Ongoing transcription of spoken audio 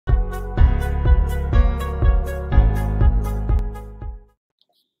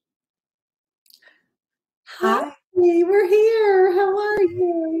Hi. We're here. How are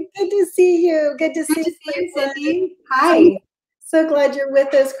you? Good to see you. Good to see you, you. Cindy. Hi. So glad you're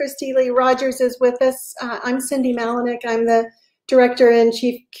with us. Christy Lee Rogers is with us. I'm Cindy Malinick. I'm the Director and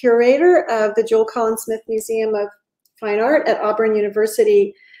Chief Curator of the Joel Collins Smith Museum of Fine Art at Auburn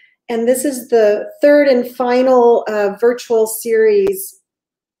University. And this is the third and final virtual series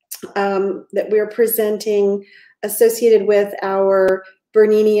that we're presenting associated with our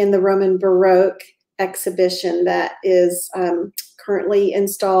Bernini and the Roman Baroque exhibition that is currently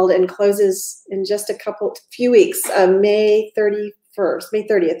installed and closes in just few weeks. May 31st, May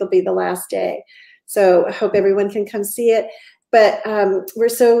 30th will be the last day. So I hope everyone can come see it. But we're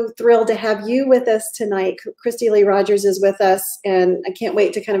so thrilled to have you with us tonight. Christy Lee Rogers is with us, and I can't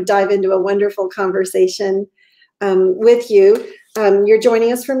wait to kind of dive into a wonderful conversation with you. You're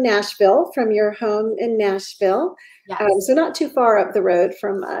joining us from Nashville, from your home in Nashville. Yes. So not too far up the road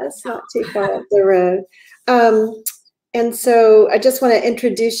from us, not too far up the road. And so I just want to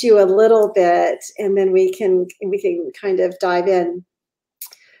introduce you a little bit, and then we can kind of dive in.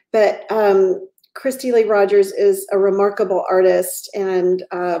 But Christy Lee Rogers is a remarkable artist, and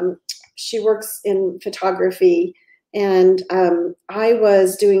she works in photography. And I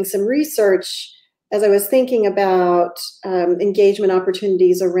was doing some research as I was thinking about engagement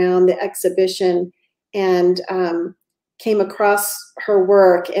opportunities around the exhibition, and came across her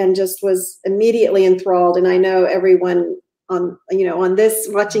work and just was immediately enthralled. And I know everyone on this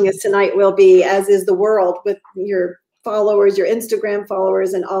watching us tonight will be, as is the world, with your followers, your Instagram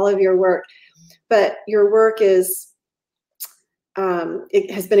followers, and all of your work. But your work is it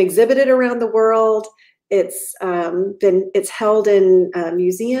has been exhibited around the world. It's held in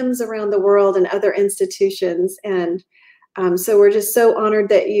museums around the world and other institutions, and so we're just so honored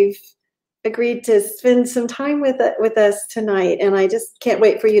that you've agreed to spend some time with us tonight. And I just can't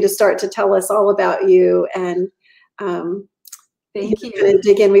wait for you to start to tell us all about you. And thank you. Gonna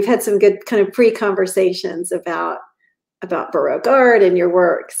dig in. We've had some good kind of pre-conversations about Baroque art and your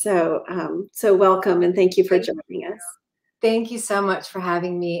work. So so welcome, and thank you for joining us. Thank you so much for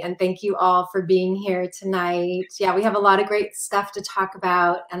having me, and thank you all for being here tonight. Yeah, we have a lot of great stuff to talk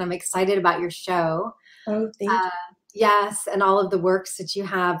about, and I'm excited about your show. Oh, thank you. Yes, and all of the works that you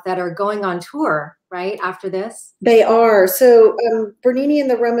have that are going on tour, right, after this? They are. So Bernini and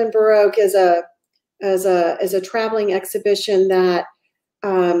the Roman Baroque is a traveling exhibition that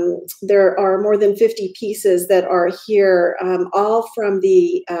there are more than 50 pieces that are here, all from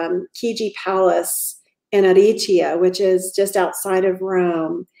the Chigi Palace in Aricia, which is just outside of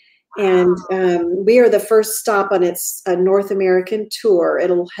Rome. And we are the first stop on its North American tour.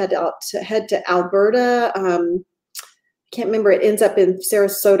 It'll head to Alberta. I can't remember, it ends up in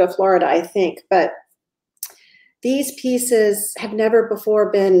Sarasota, Florida, I think. But these pieces have never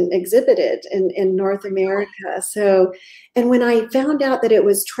before been exhibited in North America. So, and when I found out that it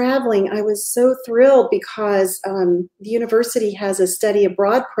was traveling, I was so thrilled, because the university has a study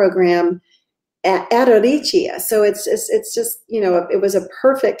abroad program at Aricia. So it's just, it was a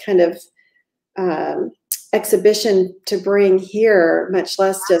perfect kind of exhibition to bring here, much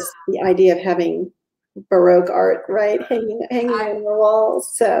less just the idea of having Baroque art, right, hanging on the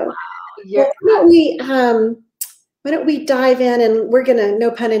walls. So Yeah. well, why don't we dive in, and we're gonna,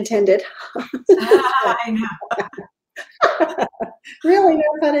 no pun intended. I know. Really, no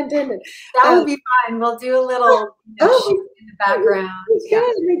pun intended. That would be fine. We'll do a little shoot in the background.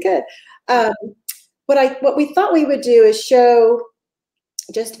 Good. What we thought we would do is show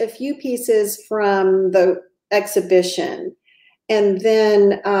just a few pieces from the exhibition, and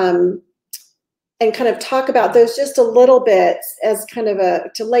then and kind of talk about those just a little bit as kind of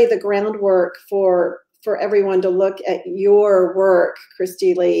to lay the groundwork for everyone to look at your work,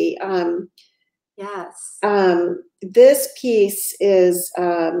 Christy Lee. Yes. This piece is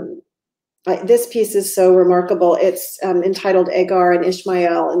so remarkable. It's entitled Agar and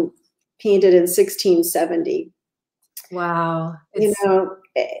Ishmael, and painted in 1670. Wow. And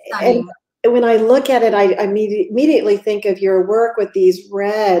when I look at it, I immediately think of your work with these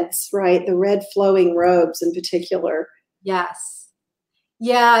reds, right? The red flowing robes in particular. Yes.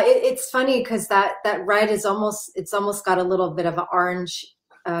 Yeah, it's funny because that red is almost got a little bit of an orange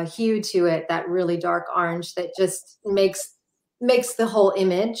hue to it, that really dark orange that just makes the whole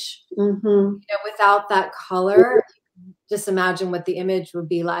image. Mm-hmm. Without that color, just imagine what the image would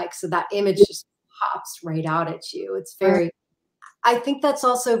be like. So that image just pops right out at you. It's very, I think that's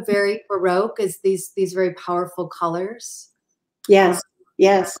also very Baroque, is these very powerful colors. Yes,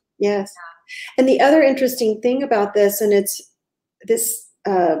 yes, yes. And the other interesting thing about this, and it's this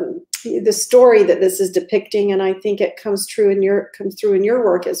the story that this is depicting, and I think it comes through in your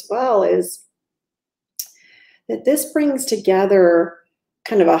work as well, is that this brings together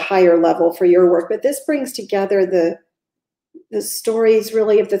kind of a higher level for your work, but this brings together the stories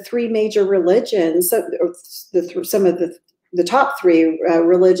really of the three major religions, so, some of the top three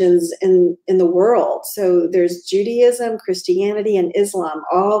religions in the world. So there's Judaism, Christianity, and Islam,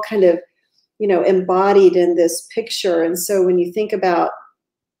 all kind of, you know, embodied in this picture. And so when you think about,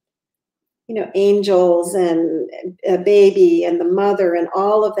 you know, angels and a baby and the mother and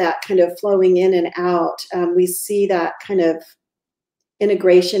all of that kind of flowing in and out, we see that kind of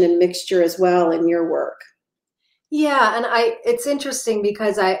integration and mixture as well in your work. Yeah, and it's interesting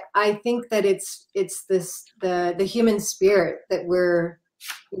because I think that it's the human spirit that we're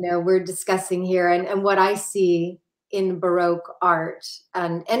discussing here, and what I see in Baroque art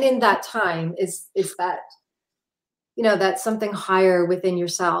and in that time is that, you know, that's something higher within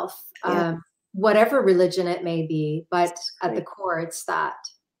yourself, Yeah. whatever religion it may be, but at the core it's that.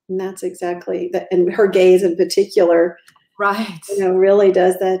 And that's exactly that, and her gaze in particular, Right. you know, really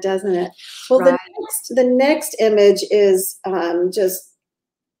does that, doesn't it? Well, Right. the next image is just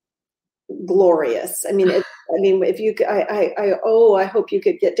glorious. I mean, if you, I hope you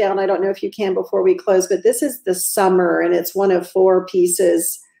could get down. I don't know if you can before we close, but this is the summer, and it's one of 4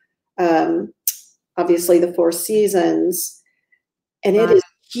 pieces. Obviously, the 4 seasons, and it is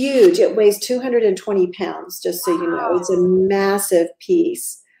huge. It weighs 220 pounds. Just so you know, it's a massive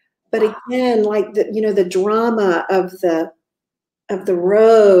piece. But again, like the drama of the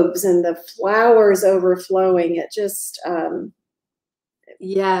robes and the flowers overflowing, it just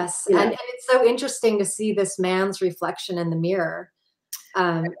yes, and it's so interesting to see this man's reflection in the mirror.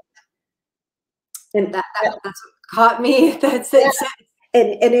 And that's what caught me. That's it.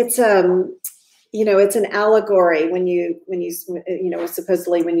 And it's you know, it's an allegory when you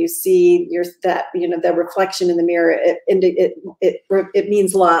supposedly when you see the reflection in the mirror, it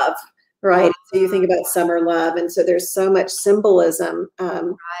means love, right? So you think about summer love, and so there's so much symbolism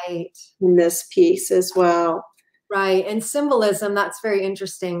right in this piece as well. Right, and symbolism, that's very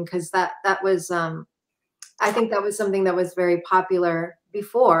interesting because that was I think that was something that was very popular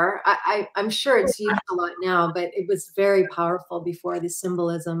before. I'm sure it's used a lot now, but it was very powerful before, the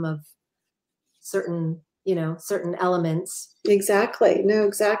symbolism of certain elements. Exactly. No,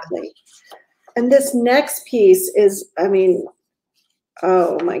 exactly. And this next piece is, I mean,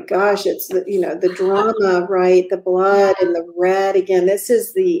 oh my gosh, it's the drama, right? The blood and the red. Again, this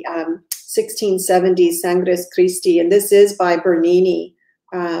is the 1670s Sangres Christi, and this is by Bernini.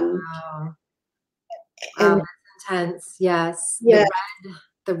 Wow. And that's intense. Yes. Yeah.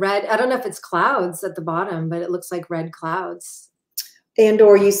 The red, I don't know if it's clouds at the bottom, but it looks like red clouds. And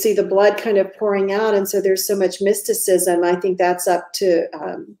or you see the blood kind of pouring out, and so there's so much mysticism. I think that's up to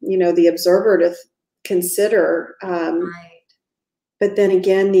the observer to consider. Right. But then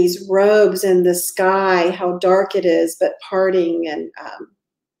again, these robes and the sky, how dark it is, but parting, and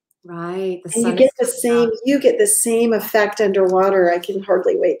right. And you get the same effect underwater. I can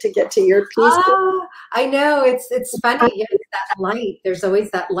hardly wait to get to your piece. Oh, I know. It's funny. Yeah, that light. There's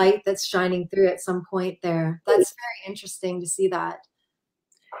always that light that's shining through at some point there. That's very interesting to see that.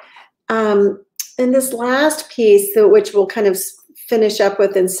 And this last piece, which we'll kind of finish up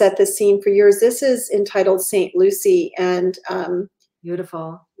with and set the scene for yours, this is entitled Saint Lucy, and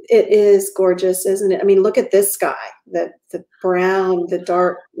beautiful. It is gorgeous, isn't it? I mean, look at this sky, the brown, the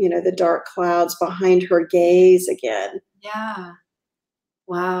dark, the dark clouds behind her gaze again. Yeah.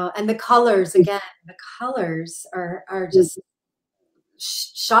 Wow. And the colors again, the colors are just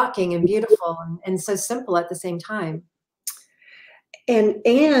shocking and beautiful and so simple at the same time.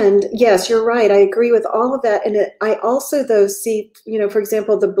 And yes, you're right. I agree with all of that. And I also, though, see, for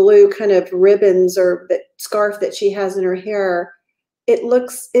example, the blue kind of ribbons or the scarf that she has in her hair.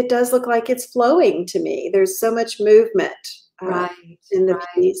 It does look like it's flowing to me. There's so much movement in the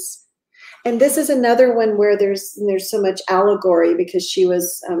piece. And this is another one where there's so much allegory, because she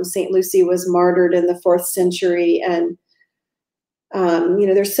was, St. Lucy was martyred in the 4th century. And,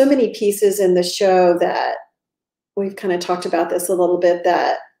 there's so many pieces in the show that we've kind of talked about this a little bit,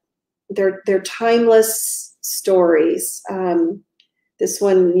 that they're timeless stories. This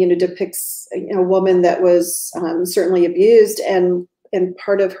one, depicts a woman that was certainly abused, and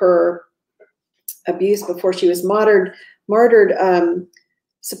part of her abuse before she was martyred,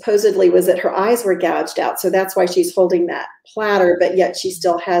 supposedly was that her eyes were gouged out. So that's why she's holding that platter, but yet she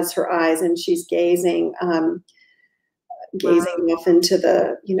still has her eyes, and she's gazing off into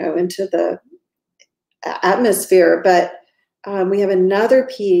the atmosphere. But we have another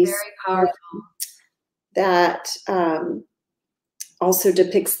piece very powerful that also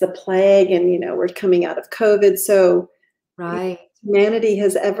depicts the plague, and we're coming out of COVID, so humanity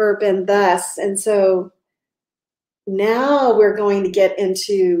has ever been thus. And so now we're going to get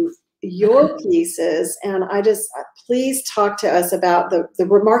into your pieces, and please talk to us about the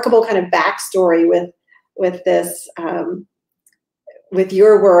remarkable kind of backstory with this, with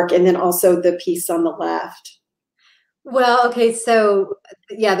your work, and then also the piece on the left. Well, okay, so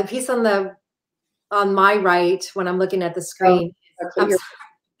yeah, the piece on my right when I'm looking at the screen, Okay,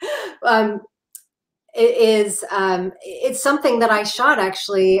 it's something that I shot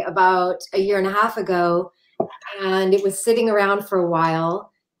actually about a year and a half ago, and it was sitting around for a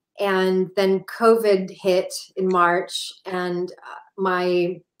while, and then COVID hit in March, and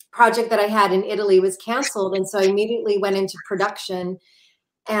my project that I had in Italy was canceled, and so I immediately went into production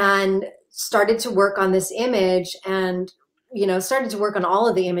and started to work on this image, and started to work on all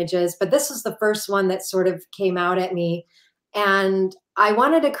of the images, but this was the first one that sort of came out at me. And I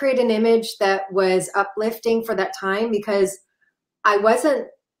wanted to create an image that was uplifting for that time, because I wasn't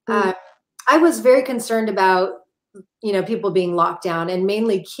I was very concerned about people being locked down, and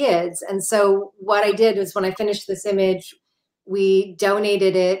mainly kids. And so what I did was, when I finished this image, we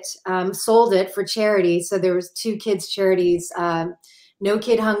donated it, sold it for charity. So there was two kids charities, No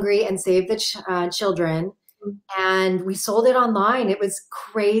Kid Hungry and Save the Children. And we sold it online. It was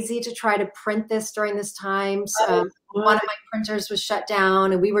crazy to try to print this during this time. So, one of my printers was shut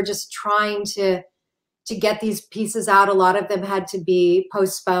down, and we were just trying to get these pieces out. A lot of them had to be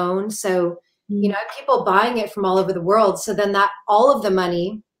postponed. So, people buying it from all over the world. So then all of the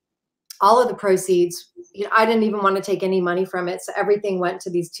money, all of the proceeds, I didn't even want to take any money from it. So everything went to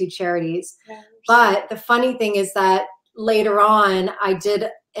these two charities. But the funny thing is that later on, I did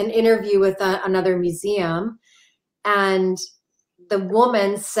an interview with another museum, and the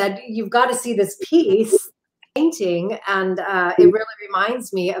woman said, "You've got to see this piece painting, and it really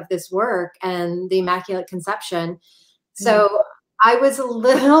reminds me of this work and the Immaculate Conception." So I was a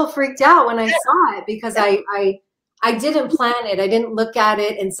little freaked out when I saw it, because I didn't plan it. I didn't look at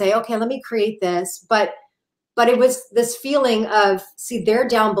it and say, okay, let me create this. But it was this feeling of, see, they're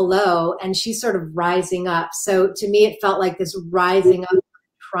down below and she's sort of rising up. So to me, it felt like this rising up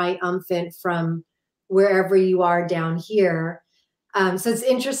triumphant from wherever you are down here. So it's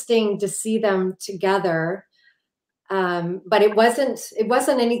interesting to see them together. But it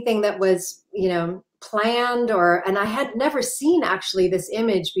wasn't anything that was, planned, and I had never seen actually this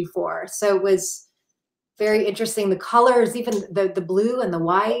image before. So it was very interesting. The colors, even the blue and the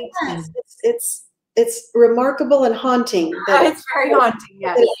white. Yes, it's remarkable and haunting. It's very haunting.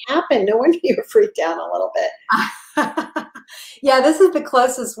 Yes. It happened. No wonder you were freaked out a little bit. Yeah, this is the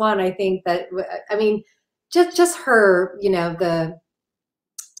closest one, I think, that, I mean, just her, with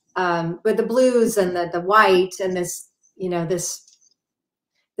the blues and the white, and this,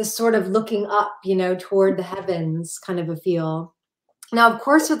 this sort of looking up, toward the heavens kind of a feel. Now, of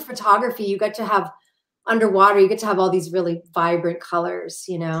course, with photography, you get to have underwater, you get to have all these really vibrant colors,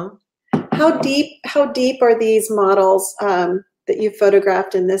 How deep are these models that you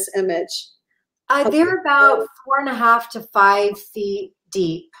photographed in this image? They're about 4.5 to 5 feet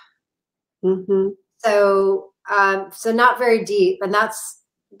deep. Mm-hmm. So not very deep, and that's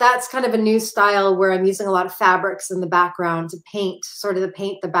kind of a new style where I'm using a lot of fabrics in the background to paint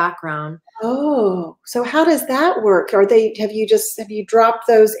the background. Oh, so how does that work? Have you dropped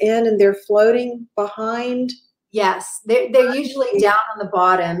those in and they're floating behind? Yes, they're usually down on the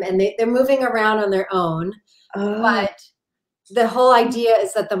bottom, and they're moving around on their own. Oh. But the whole idea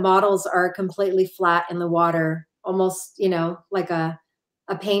is that the models are completely flat in the water, almost, like a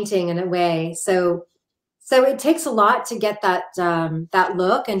painting in a way. So it takes a lot to get that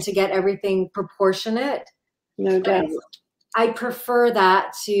look and to get everything proportionate. No doubt. I prefer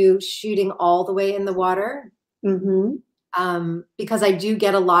that to shooting all the way in the water, because I do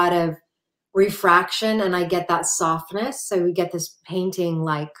get a lot of refraction, and I get that softness. So we get this painting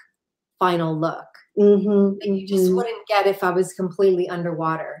like final look that you just wouldn't get if I was completely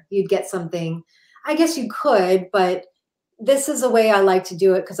underwater. You'd get something, I guess you could, but this is a way I like to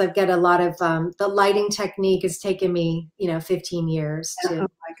do it, because I've got a lot of the lighting technique has taken me 15 years to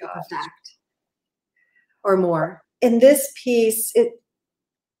perfect, or more. In this piece,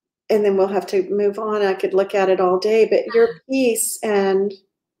 and then we'll have to move on. I could look at it all day, but your piece and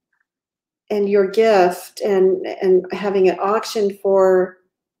your gift and having it auctioned for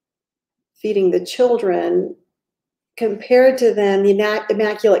feeding the children, compared to then the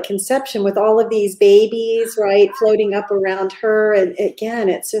Immaculate Conception with all of these babies, right, floating up around her. And again,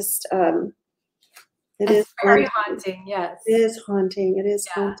 it's just, it's very haunting. Yes. It is haunting. It is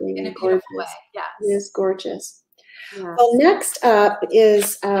haunting. In a beautiful way. Yes. It is gorgeous. Yes. Well, next up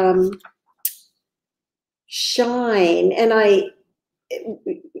is Shine. And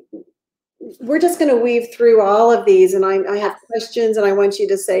we're just going to weave through all of these, and I have questions, and I want you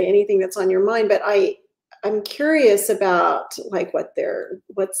to say anything that's on your mind. But I'm curious about like what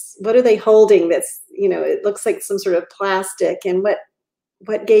are they holding? That's, you know, it looks like some sort of plastic, and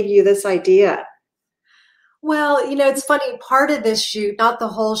what gave you this idea? Well, you know, it's funny, part of this shoot, not the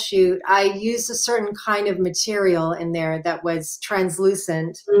whole shoot, I used a certain kind of material in there that was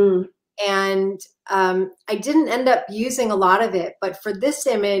translucent. Mm. And I didn't end up using a lot of it, but for this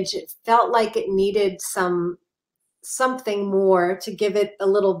image, it felt like it needed something more to give it a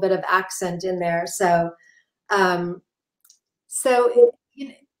little bit of accent in there. So, um, you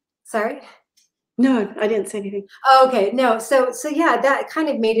know, sorry. No, I didn't say anything. Oh, okay, no. So yeah, that kind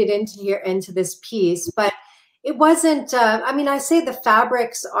of made it into this piece, but it wasn't. I mean, I say the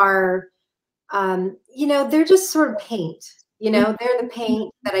fabrics are, you know, they're just sort of paint. You know, they're the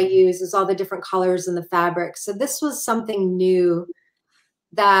paint that I use is all the different colors in the fabric. So this was something new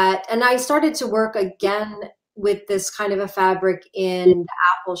and I started to work again with this kind of a fabric in the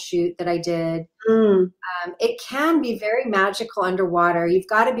apple shoot that I did. Mm. It can be very magical underwater. You've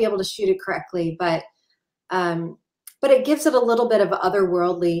got to be able to shoot it correctly, um, but it gives it a little bit of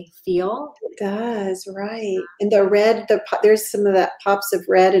otherworldly feel. It does, right. And the red, there's some of that pops of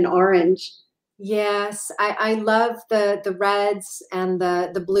red and orange. Yes, I love the reds and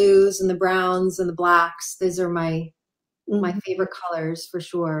the blues and the browns and the blacks. Those are my favorite colors for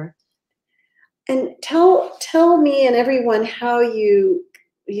sure. And tell me and everyone how you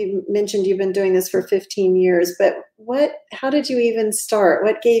mentioned you've been doing this for 15 years, but how did you even start?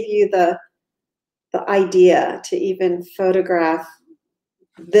 What gave you the idea to even photograph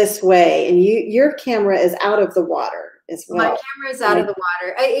this way? And your camera is out of the water as well. My camera is out of the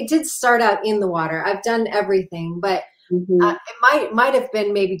water. It did start out in the water. I've done everything, but it might have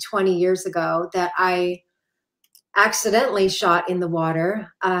been maybe 20 years ago that I accidentally shot in the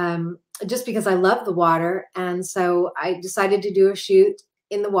water, just because I love the water. And so I decided to do a shoot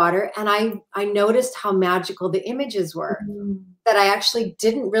in the water, and I noticed how magical the images were, that I actually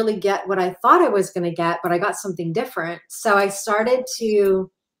didn't really get what I thought I was going to get, but I got something different. So I started to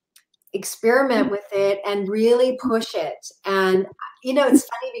experiment with it and really push it. And, you know, it's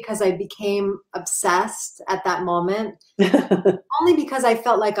funny because I became obsessed at that moment, only because I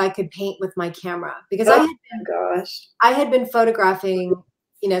felt like I could paint with my camera, because I had been photographing,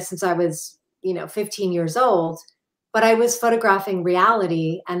 you know, since I was, you know, 15 years old, but I was photographing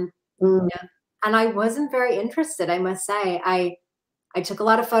reality, and, you know, and I wasn't very interested, I must say. I took a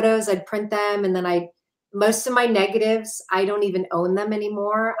lot of photos, I'd print them, and then most of my negatives, I don't even own them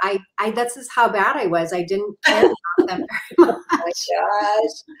anymore. That's just how bad I was. I didn't care about them very much. Oh my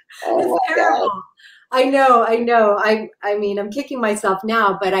gosh. Oh it's terrible. God. I know. I mean, I'm kicking myself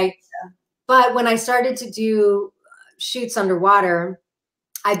now, but when I started to do shoots underwater,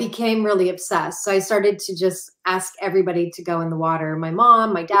 I became really obsessed. So I started to just ask everybody to go in the water. My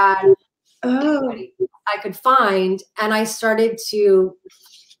mom, my dad, anybody I could find. And I started to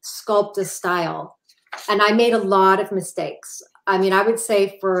sculpt a style. And I made a lot of mistakes. I mean, I would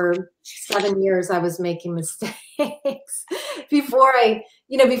say for 7 years, I was making mistakes before I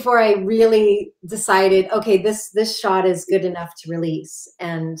really decided, okay, this shot is good enough to release.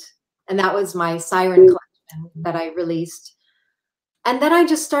 And that was my Siren collection that I released. And then I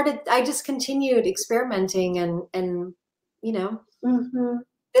just continued experimenting and, you know,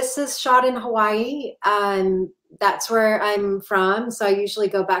 this is shot in Hawaii. That's where I'm from. So I usually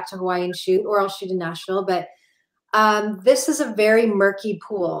go back to Hawaii and shoot, or I'll shoot in Nashville. But this is a very murky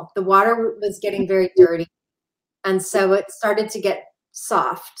pool. The water was getting very dirty. And so it started to get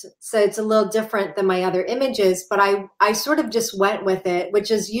soft. So it's a little different than my other images, but I sort of just went with it,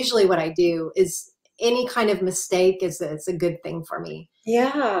 which is usually what I do. Is any kind of mistake it's a good thing for me.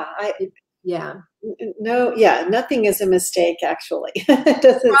 Yeah. No, nothing is a mistake, actually. It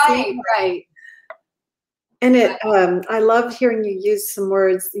doesn't seem right. And I love hearing you use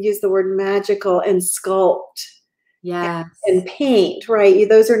the word magical and sculpt. Yes. And paint, right?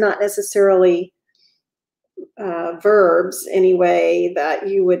 Those are not necessarily verbs anyway that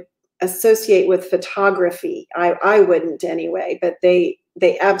you would associate with photography. I wouldn't anyway, but they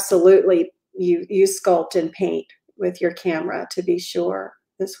absolutely, you sculpt and paint with your camera, to be sure.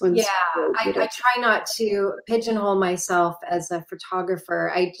 This one's I try not to pigeonhole myself as a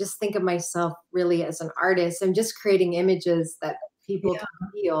photographer. I just think of myself really as an artist. I'm just creating images that people can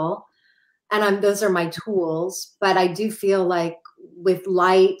feel, and those are my tools. But I do feel like with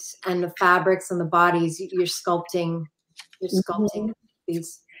light and the fabrics and the bodies, you're sculpting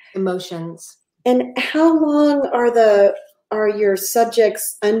these emotions. And how long are your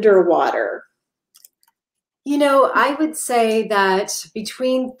subjects underwater? You know, I would say that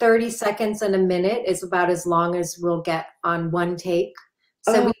between 30 seconds and a minute is about as long as we'll get on one take.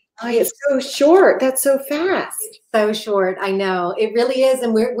 So Oh, we it's so short. That's so fast. so short. I know it really is.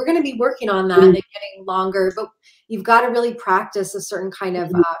 And we're going to be working on that and getting longer, but you've got to really practice a certain kind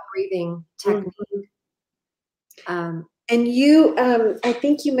of breathing technique. Um, And you, I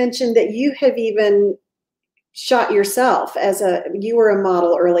think you mentioned that you have even shot yourself you were a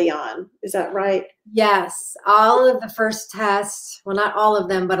model early on. Is that right? Yes, all of the first tests, well, not all of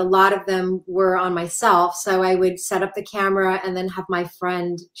them, but a lot of them were on myself. So I would set up the camera and then have my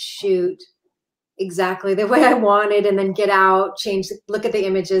friend shoot exactly the way I wanted and then get out, look at the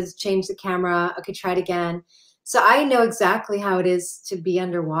images, change the camera. Okay, try it again. So I know exactly how it is to be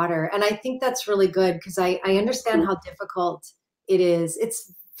underwater. And I think that's really good because I understand how difficult it is.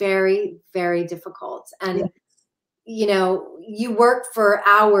 It's very, very difficult. Yeah. And, you know, you work for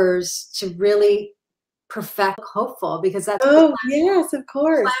hours to really perfect hopeful because that's the Oh, yes, of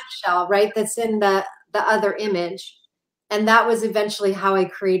course. clamshell, right? That's in the other image. And that was eventually how I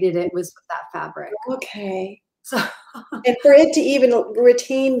created it, was with that fabric. Okay. So And for it to even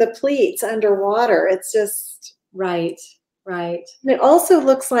retain the pleats underwater, it's just right, right. and it also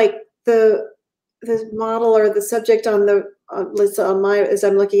looks like the model or the subject on the on my as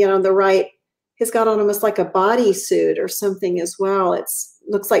I'm looking at on the right has got on almost like a bodysuit or something as well. It's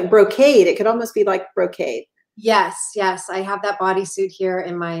looks like brocade. It could almost be like brocade. Yes, yes. I have that bodysuit here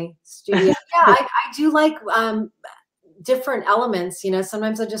in my studio. Yeah, I do like different elements. You know,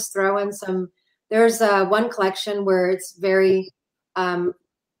 sometimes I just throw in some. There's one collection where it's very,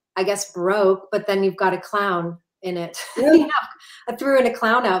 I guess, Baroque, but then you've got a clown in it. Yeah. You know, I threw in a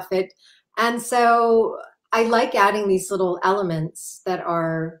clown outfit, and so I like adding these little elements that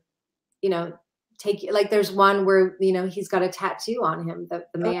are, you know, take like there's one where you know he's got a tattoo on him, the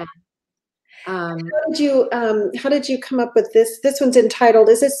man. How did you come up with this? This one's entitled,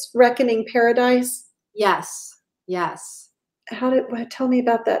 is this Reckoning Paradise? Yes, yes. Tell me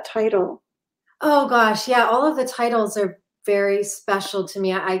about that title. Oh gosh, yeah, all of the titles are very special to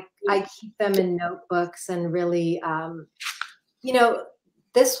me. I keep them in notebooks and really you know,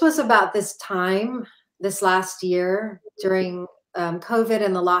 this was about this time, this last year during COVID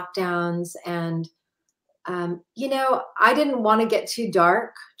and the lockdowns. And, you know, I didn't want to get too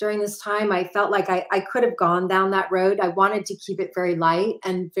dark during this time. I felt like I could have gone down that road. I wanted to keep it very light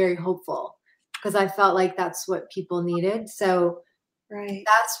and very hopeful because I felt like that's what people needed. So Right.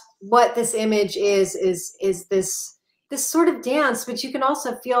 that's what this image is this sort of dance, but you can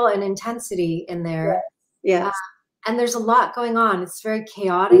also feel an intensity in there. Yes. And there's a lot going on. It's very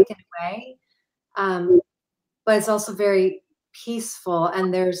chaotic in a way, but it's also very peaceful.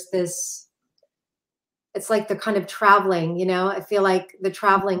 And there's this, it's like the kind of traveling, you know, I feel like the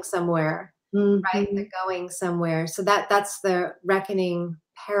traveling somewhere, right? Mm-hmm. They're going somewhere. So that's the reckoning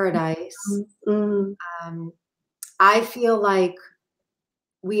paradise. Mm-hmm. Um, I feel like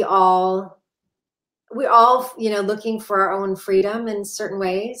we all we're all, you know, looking for our own freedom in certain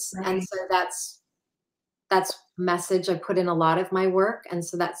ways. Right. And so that's message I put in a lot of my work. And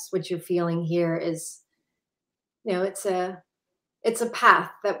so that's what you're feeling here is, you know, it's a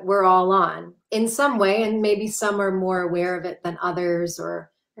path that we're all on in some way, and maybe some are more aware of it than others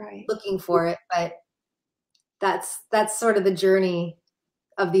or Right. looking for it, but that's sort of the journey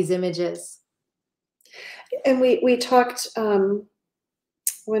of these images. And we talked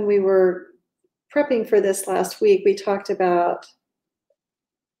when we were prepping for this last week, we talked about,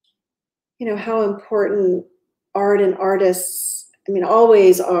 you know, how important art and artists, I mean,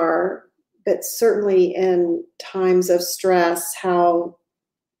 always are, but certainly in times of stress, how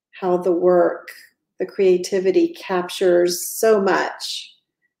the work, the creativity captures so much.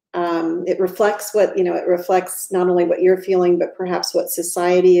 It reflects what, you know, it reflects not only what you're feeling, but perhaps what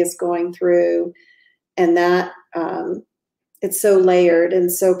society is going through. And that it's so layered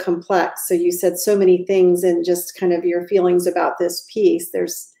and so complex. So you said so many things and just kind of your feelings about this piece.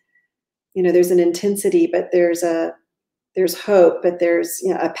 There's, you know, there's an intensity, but there's hope, but there's,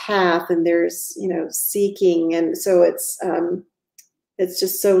 you know, a path, and there's, you know, seeking. And so it's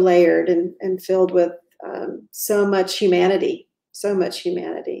just so layered and filled with so much humanity, so much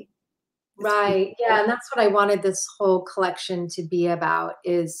humanity. Right. Yeah. And that's what I wanted this whole collection to be about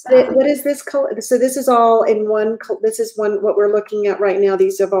is, What is this? So this is all in one, this is what we're looking at right now.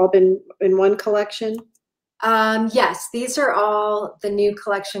 These have all been in one collection? yes, these are all the new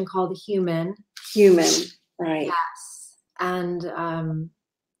collection called Human. Human, right. Yes. And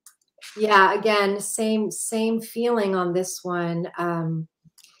yeah, again, same feeling on this one.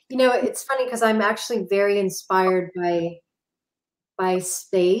 You know, it's funny because I'm actually very inspired by by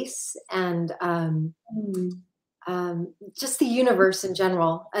space and just the universe in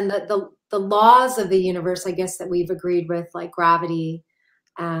general, and the laws of the universe, I guess, that we've agreed with, like gravity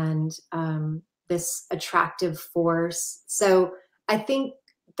and this attractive force. So I think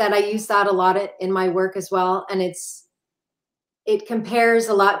that I use that a lot in my work as well. And it compares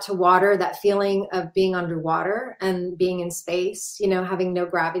a lot to water, that feeling of being underwater and being in space, you know, having no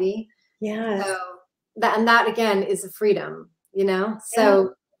gravity. Yes. So that again is a freedom, you know? Yeah.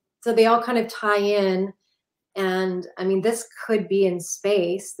 So they all kind of tie in. And I mean, this could be in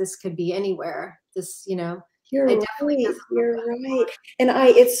space. This could be anywhere. This, you know, You're it definitely right. doesn't look You're like right. And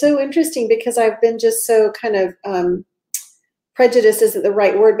it's so interesting because I've been just so kind of prejudice isn't the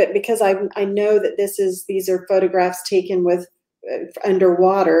right word, but because I know that these are photographs taken with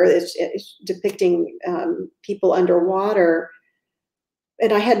underwater. It's depicting people underwater.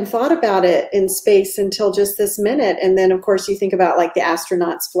 And I hadn't thought about it in space until just this minute. And then, of course, you think about like the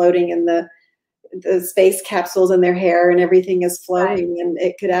astronauts floating in the space capsules and their hair and everything is flowing, right. and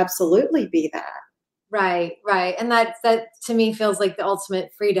it could absolutely be that. Right, right. And that to me feels like the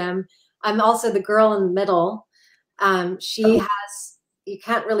ultimate freedom. I'm also the girl in the middle. She Oh, has, you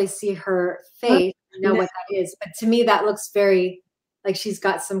can't really see her face, I know no. what that is, but to me that looks very like she's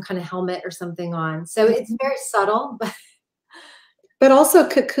got some kind of helmet or something on. So it's very subtle, But also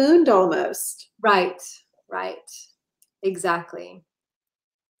cocooned almost. right, right. Exactly.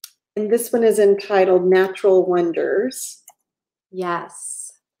 And this one is entitled Natural Wonders.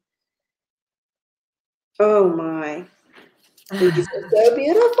 Yes. Oh my. These are so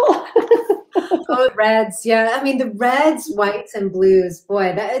beautiful. Oh, reds. Yeah. I mean, the reds, whites, and blues,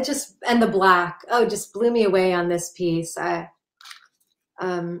 boy, that it just, and the black, oh, just blew me away on this piece.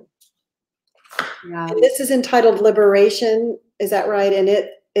 Um, yeah. And this is entitled Liberation. Is that right? And Yes.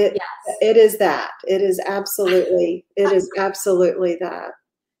 it is that. It is absolutely that.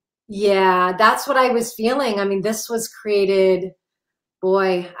 Yeah. That's what I was feeling. I mean, this was created,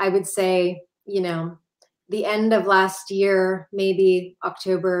 boy, I would say, you know, the end of last year, maybe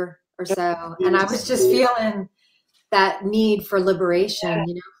October or so. And I was just feeling that need for liberation,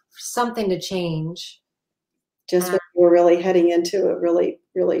 you know, something to change. Just when we're really heading into a really,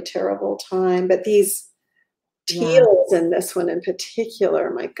 really terrible time. But these Yeah. teals in this one in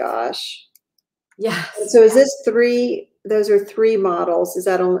particular, my gosh. Yes. So is this three? Those are three models. Is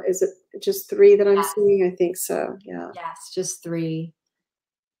that only? Is it just three that I'm Yes. seeing? I think so. Yeah. Yes. Just three.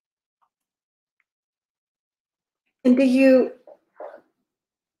 And do you?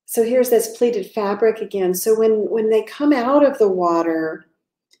 So here's this pleated fabric again. So when they come out of the water,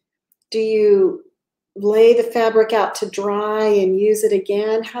 do you lay the fabric out to dry and use it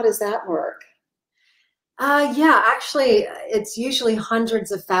again? How does that work? Yeah, actually, it's usually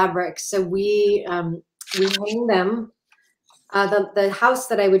hundreds of fabrics. So we hang them. The house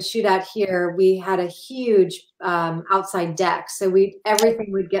that I would shoot at here, we had a huge outside deck, so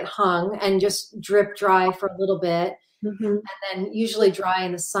everything would get hung and just drip dry for a little bit, Mm-hmm. and then usually dry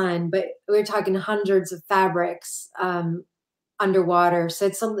in the sun. But we're talking hundreds of fabrics underwater, so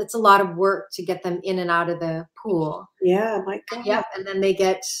it's a lot of work to get them in and out of the pool. Yeah, my God. Yep, and then they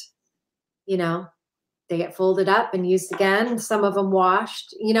get, you know, they get folded up and used again. Some of them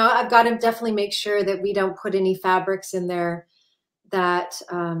washed. You know, I've got to definitely make sure that we don't put any fabrics in there that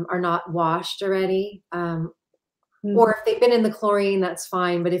are not washed already. Or if they've been in the chlorine, that's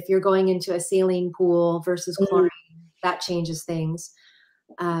fine. But if you're going into a saline pool versus chlorine, that changes things.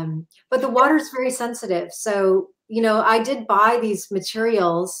 But the water is very sensitive. So, you know, I did buy these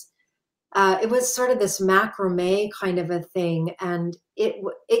materials. It was sort of this macrame kind of a thing, and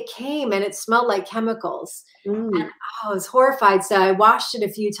it came and it smelled like chemicals, and I was horrified. So I washed it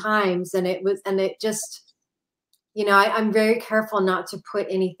a few times, and it just, you know, I'm very careful not to put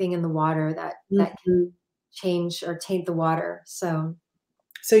anything in the water that can change or taint the water. So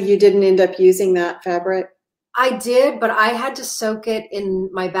You didn't end up using that fabric? I did, but I had to soak it in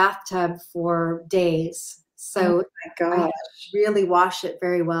my bathtub for days. Oh So my I had gosh. to really wash it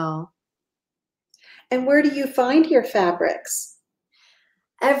very well. And where do you find your fabrics?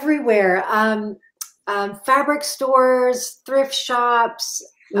 Everywhere. Fabric stores, thrift shops,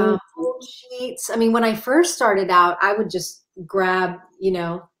 Mm. old sheets. I mean, when I first started out, I would just grab, you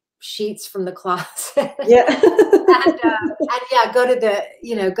know, sheets from the closet Yeah. and yeah, go to the,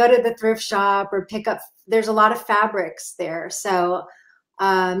 you know, go to the thrift shop or pick up. There's a lot of fabrics there. So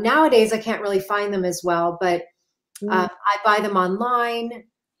nowadays I can't really find them as well, but I buy them online.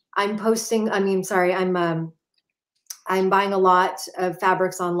 I'm buying a lot of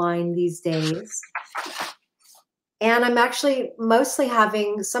fabrics online these days. And I'm actually mostly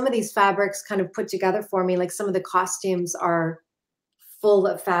having some of these fabrics kind of put together for me. Like some of the costumes are full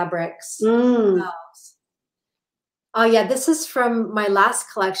of fabrics. Mm. Oh yeah, this is from my last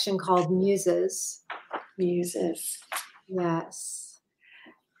collection called Muses. Muses. Yes.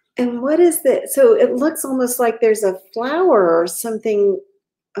 And what is this? So it looks almost like there's a flower or something,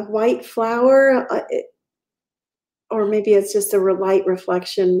 a white flower, or maybe it's just a light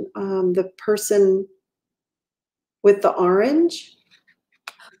reflection. The person with the orange.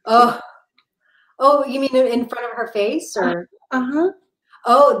 Oh, oh, you mean in front of her face, or? Uh-huh.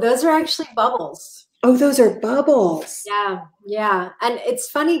 Oh, those are actually bubbles. Oh, those are bubbles. Yeah, yeah. And it's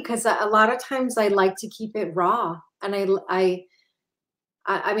funny because a lot of times I like to keep it raw. And I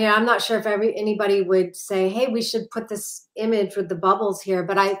mean, I'm not sure if anybody would say, hey, we should put this image with the bubbles here,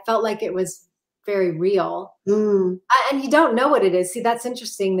 but I felt like it was very real. Mm. And you don't know what it is. See, that's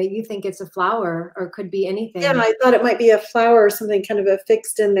interesting that you think it's a flower or could be anything. Yeah, I thought it might be a flower or something kind of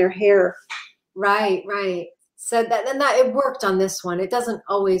affixed in their hair. Right, right. So that it worked on this one. It doesn't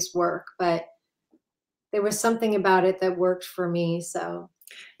always work, but there was something about it that worked for me. So.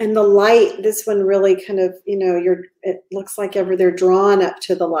 And the light, this one really kind of, it looks like they're drawn up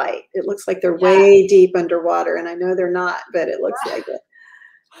to the light. It looks like they're way deep underwater, and I know they're not, but it looks like it.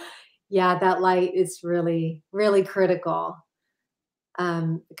 Yeah, that light is really, really critical.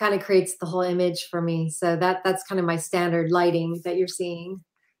 It kind of creates the whole image for me. So that's kind of my standard lighting that you're seeing.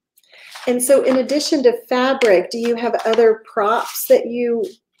 And so in addition to fabric, do you have other props that you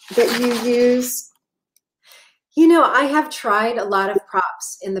use? You know, I have tried a lot of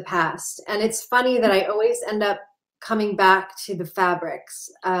props in the past, and it's funny that I always end up coming back to the fabrics.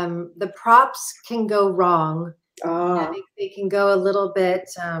 The props can go wrong. They can go a little bit.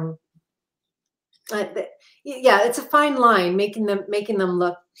 Yeah, it's a fine line, making them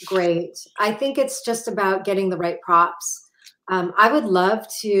look great. I think it's just about getting the right props. I would love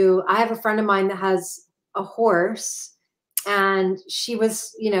to. I have a friend of mine that has a horse, and she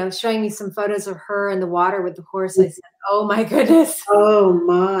was, showing me some photos of her in the water with the horse. I said, "Oh my goodness! Oh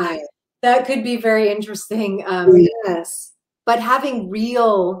my, that could be very interesting." Yes, but having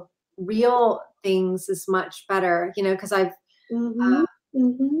real things is much better, because I've.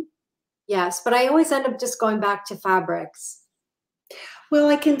 Yes, but I always end up just going back to fabrics. Well,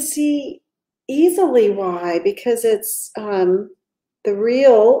 I can see easily why, because it's the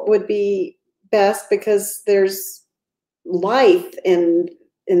real would be best because there's life in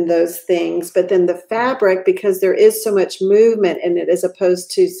those things, but then the fabric, because there is so much movement in it, as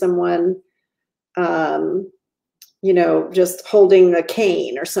opposed to someone just holding a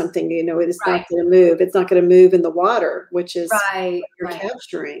cane or something, it's not going to move. It's not going to move in the water, which is what you're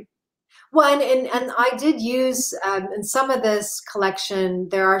capturing. Well, and I did use in some of this collection,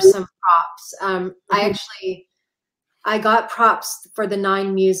 there are some props. I got props for the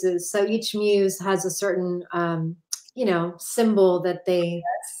 9 muses. So each muse has a certain, symbol that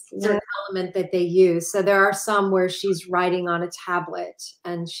certain element that they use. So there are some where she's writing on a tablet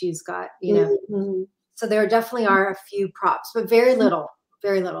and she's got, so there definitely are a few props, but very little,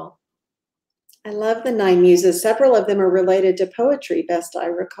 very little. I love the 9 muses. Several of them are related to poetry, best I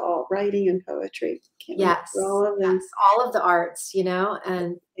recall, writing and poetry. Yes, all of them. Yes, all of the arts,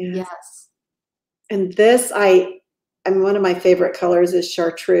 and yes. And this, one of my favorite colors is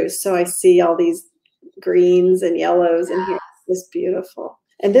chartreuse. So I see all these greens and yellows in here. It's beautiful.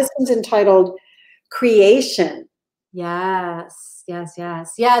 And this one's entitled Creation. Yes, yes,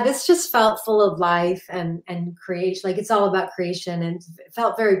 yes. Yeah, this just felt full of life and creation. Like it's all about creation, and it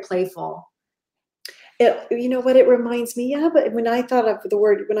felt very playful. You know what it reminds me of? When I thought of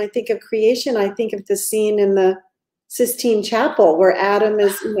when I think of creation, I think of the scene in the Sistine Chapel where Adam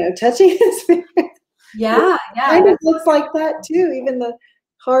is, touching his finger. Yeah, yeah. It looks like that too, even the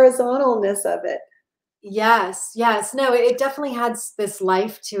horizontalness of it. Yes, yes. No, it definitely has this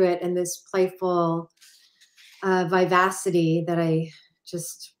life to it and this playful vivacity that I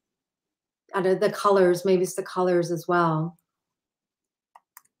just, the colors, maybe it's the colors as well.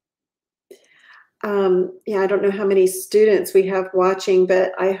 Yeah, I don't know how many students we have watching,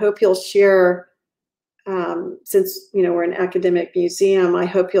 but I hope you'll share, since, we're an academic museum, I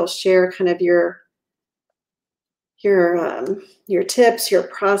hope you'll share kind of your tips, your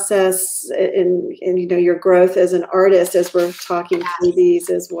process, and your growth as an artist as we're talking through these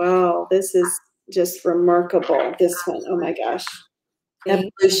as well. This is just remarkable. This one, oh my gosh.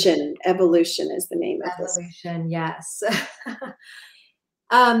 Evolution is the name of this. Evolution, yes.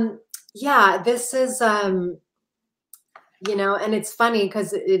 Yeah, this is, and it's funny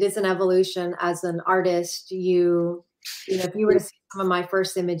because it is an evolution as an artist. If you were to see some of my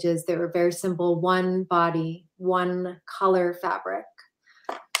first images, they were very simple, one body, one color fabric.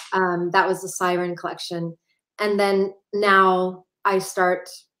 That was the Siren collection. And then now I start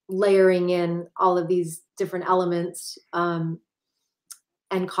layering in all of these different elements,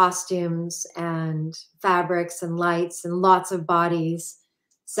 and costumes and fabrics and lights and lots of bodies.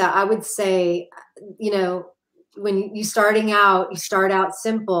 So I would say, you know, when you starting out, you start out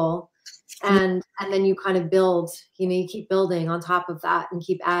simple, and then you kind of build, you know, you keep building on top of that and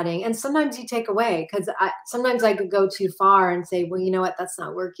keep adding. And sometimes you take away, because sometimes I could go too far and say, well, you know what, that's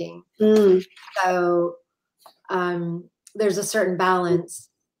not working. So there's a certain balance.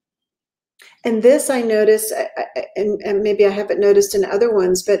 And this I noticed, and maybe I haven't noticed in other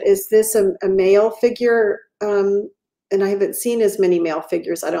ones, but is this a male figure? And I haven't seen as many male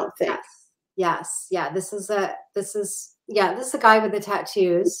figures, I don't think. Yes. Yeah. This is a guy with the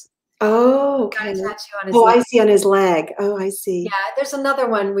tattoos. Oh, okay. Got a tattoo on his leg. I see on his leg. Oh, I see. Yeah. There's another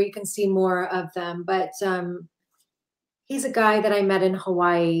one where you can see more of them, but he's a guy that I met in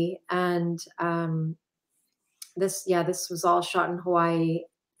Hawaii, and this was all shot in Hawaii,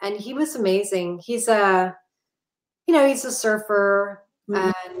 and he was amazing. He's a surfer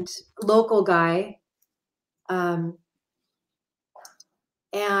and local guy.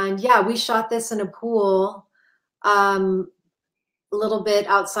 And yeah, we shot this in a pool, a little bit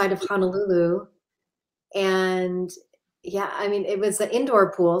outside of Honolulu. And yeah, I mean, it was an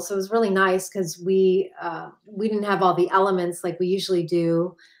indoor pool, so it was really nice because we didn't have all the elements like we usually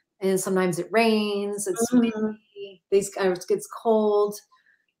do. And sometimes it rains, it's windy, it gets cold.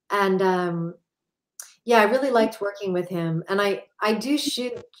 And yeah, I really liked working with him. And I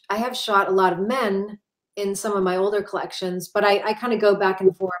have shot a lot of men in some of my older collections, but I kind of go back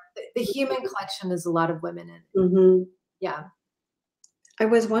and forth. The human collection is a lot of women in it. Yeah. I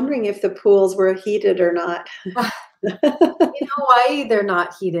was wondering if the pools were heated or not. In Hawaii, they're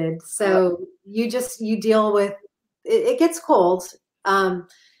not heated. So you deal with it. It gets cold.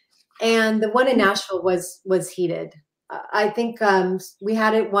 And the one in Nashville was heated. I think we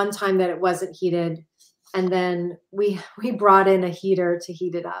had it one time that it wasn't heated, and then we brought in a heater to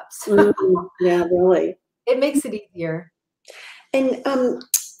heat it up. So yeah, really. It makes it easier. And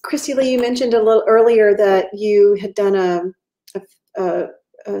Christy Lee, you mentioned a little earlier that you had done I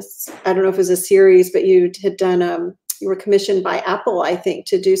don't know if it was a series, but you had done you were commissioned by Apple, I think,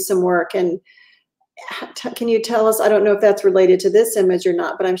 to do some work. And can you tell us, I don't know if that's related to this image or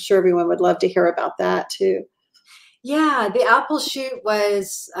not, but I'm sure everyone would love to hear about that too. Yeah, the Apple shoot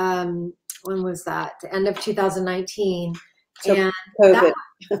was, when was that? The end of 2019. So and COVID.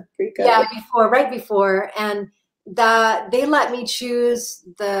 Yeah, right before. And they let me choose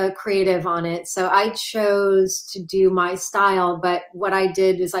the creative on it. So I chose to do my style, but what I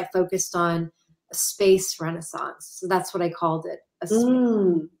did is I focused on a space renaissance. So that's what I called it.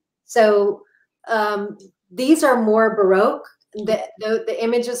 So these are more Baroque. The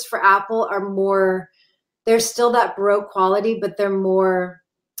images for Apple are more, there's still that Baroque quality, but they're more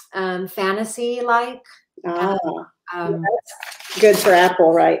fantasy-like. That's good for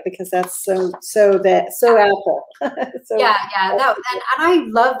Apple, right? Because that's so Apple. Yeah. And I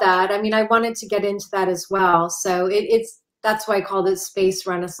love that. I mean, I wanted to get into that as well. So that's why I called it Space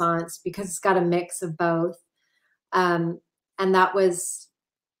Renaissance, because it's got a mix of both. And that was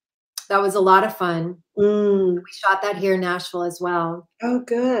a lot of fun. We shot that here in Nashville as well. Oh,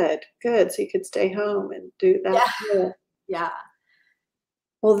 good. So you could stay home and do that. Yeah.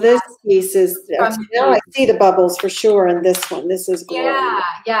 Well, this piece is, now I see the bubbles for sure in this one. This is glorious.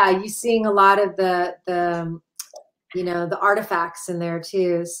 Yeah. You're seeing a lot of the the artifacts in there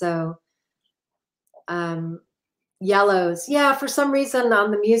too. So yellows. Yeah, for some reason on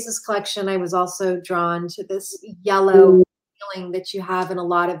the Muses collection, I was also drawn to this yellow feeling that you have in a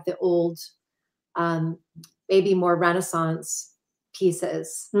lot of the old, maybe more Renaissance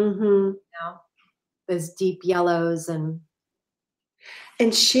pieces. Those deep yellows.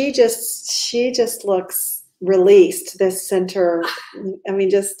 And she just looks released, this center. I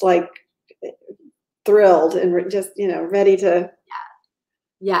mean, just like thrilled and just, ready to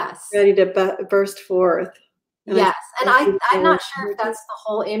burst forth. And I'm not sure if that's the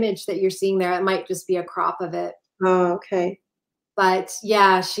whole image that you're seeing there. It might just be a crop of it. Oh, okay. But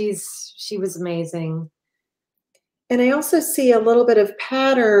yeah, she was amazing. And I also see a little bit of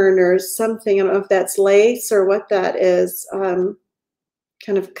pattern or something. I don't know if that's lace or what that is.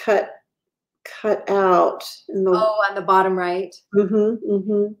 Kind of cut out on the bottom right.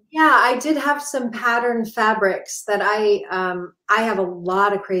 Yeah, I did have some pattern fabrics that I have a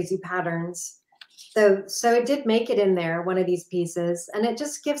lot of crazy patterns. So it did make it in there, one of these pieces, and it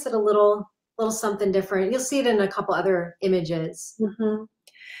just gives it a little something different. You'll see it in a couple other images.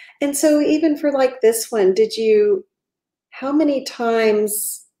 And so even for like this one, how many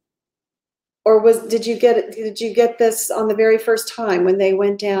times or did you get this on the very first time when they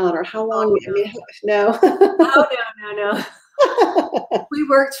went down, or how long? Oh, I mean, no. no, no, no, no. We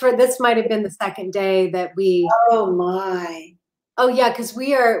worked for, this might have been the second day that we, Oh my. oh yeah, because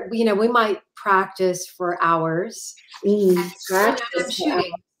we are, you know, we might practice for hours. And I'm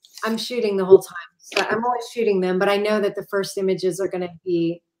shooting. I'm shooting the whole time. So I'm always shooting them, but I know that the first images are going to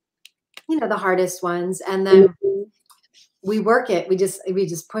be, you know, the hardest ones. And then we work it. We just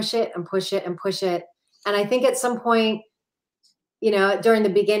push it and push it and push it. And I think at some point, you know, during the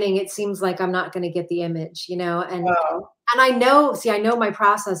beginning, it seems like I'm not going to get the image, you know, and I know, see, I know my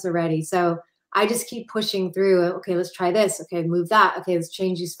process already. So I just keep pushing through. Okay, let's try this. Okay, move that. Okay, let's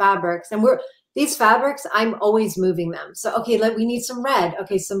change these fabrics. And these fabrics, I'm always moving them. So, okay, we need some red.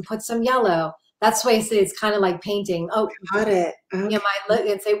 Okay, put some yellow. That's why I say it's kind of like painting. Oh, got it. Okay. You know,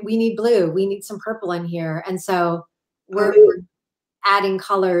 and say, we need blue. We need some purple in here. And so we're adding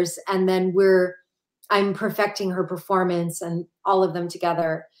colors, and then I'm perfecting her performance and all of them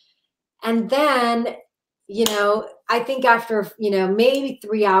together. And then, you know, I think after, you know, maybe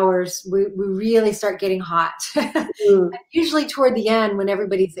 3 hours, we really start getting hot. And usually toward the end, when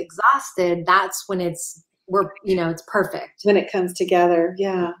everybody's exhausted, that's when you know, it's perfect. When it comes together.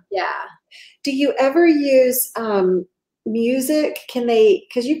 Yeah. Yeah. Do you ever use music?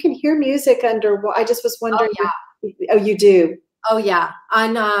 Because you can hear music under, I just was wondering. Oh, yeah. Oh, you do? Oh yeah.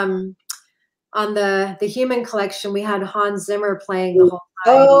 On the Human Collection, we had Hans Zimmer playing the whole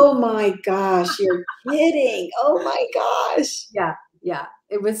time. Oh my gosh, you're kidding. Oh my gosh. Yeah, yeah.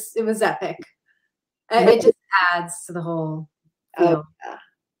 It was epic. It just adds to the whole feel. Oh,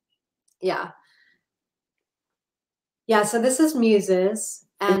 yeah. Yeah, so this is Muses,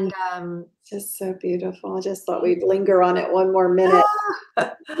 and just so beautiful. I just thought we'd linger on it one more minute.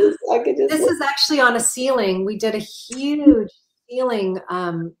 This is actually on a ceiling. We did a huge ceiling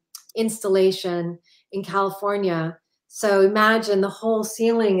installation in California. So imagine the whole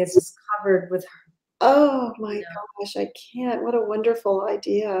ceiling is just covered with her. Oh my gosh, I can't. What a wonderful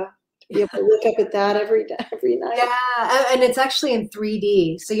idea to be able to look up at that every night. Yeah, and it's actually in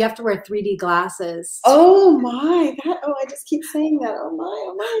 3D. So you have to wear 3D glasses. Oh my, I just keep saying that. Oh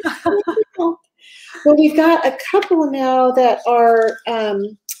my. Well, we've got a couple now that are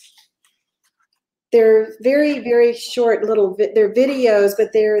they're very, very short little, they're videos,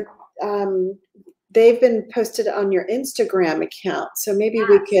 but they've been posted on your Instagram account. So maybe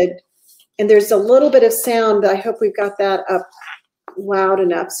we could, and there's a little bit of sound. I hope we've got that up loud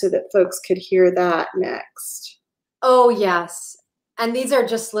enough so that folks could hear that next. Oh, yes. And these are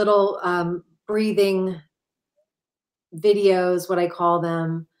just little breathing videos, what I call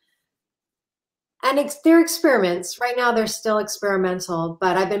them. And they're experiments. Right now, they're still experimental,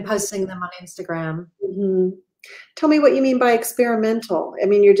 but I've been posting them on Instagram. Mm-hmm. Tell me what you mean by experimental. I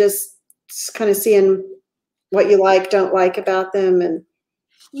mean, you're just kind of seeing what you like, don't like about them. And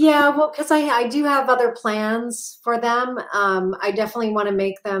yeah, well, because I do have other plans for them. I definitely want to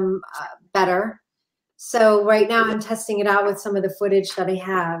make them better. So right now I'm testing it out with some of the footage that I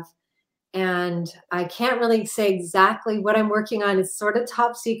have. And I can't really say exactly what I'm working on. It's sort of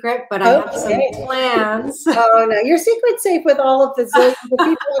top secret, but I have some plans. Oh, no, your secret's safe with all of the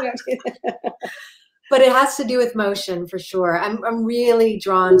people. But it has to do with motion for sure. I'm really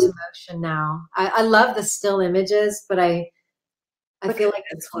drawn to motion now. I love the still images, but I feel like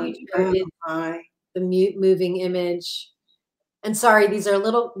it's the moving image. And sorry, these are a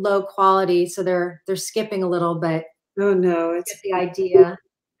little low quality, so they're skipping a little, but oh no, it's the idea.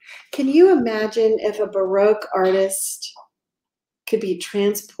 Can you imagine if a Baroque artist could be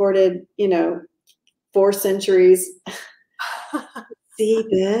transported, you know, 4 centuries? See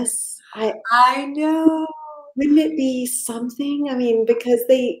this? I know. Wouldn't it be something? I mean, because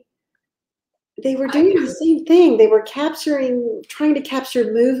they were doing the same thing. They were trying to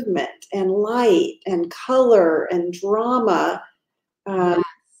capture movement and light and color and drama.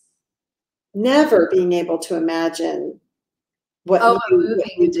 Never being able to imagine what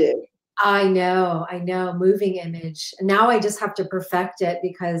you do. I know, moving image. Now I just have to perfect it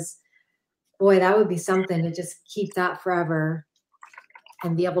because, boy, that would be something to just keep that forever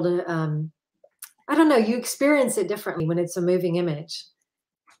and be able to, I don't know, you experience it differently when it's a moving image.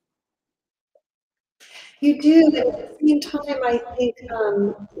 You do, but at the same time, I think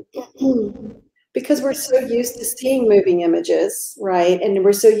because we're so used to seeing moving images, right? And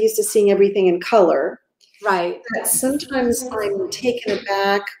we're so used to seeing everything in color. Right. That sometimes I'm taken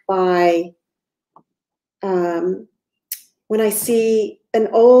aback by when I see an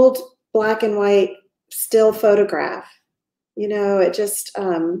old black and white still photograph. You know, it just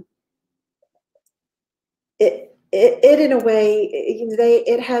it in a way,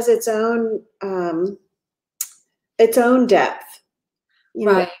 it has its own depth.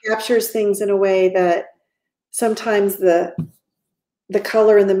 Right. It captures things in a way that sometimes the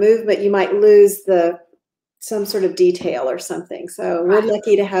color and the movement, you might lose some sort of detail or something. So we're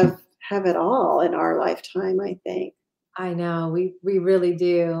lucky to have it all in our lifetime, I think. I know, we really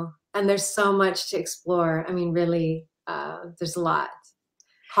do. And there's so much to explore. I mean, really, there's a lot.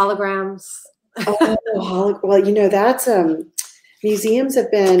 Holograms. Oh, well, that's museums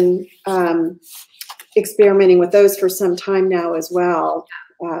have been experimenting with those for some time now as well.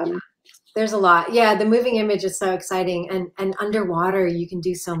 There's a lot. Yeah, the moving image is so exciting, and underwater you can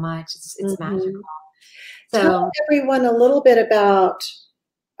do so much. It's magical. So tell everyone a little bit about.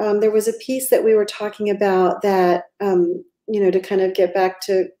 There was a piece that we were talking about that to kind of get back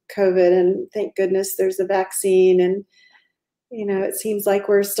to COVID, and thank goodness there's a vaccine, and it seems like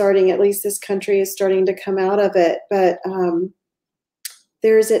we're starting. At least this country is starting to come out of it, but.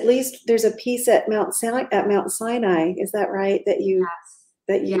 There's a piece at Mount Sinai. Is that right? That you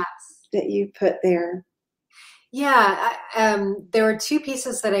put there. Yeah, there were two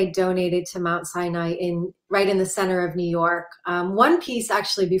pieces that I donated to Mount Sinai right in the center of New York. One piece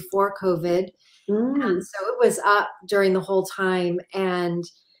actually before COVID, and so it was up during the whole time, and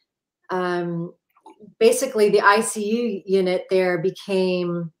basically the ICU unit there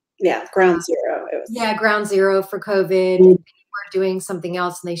became ground zero. Ground zero for COVID. Were doing something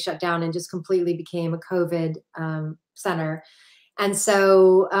else, and they shut down and just completely became a COVID center. And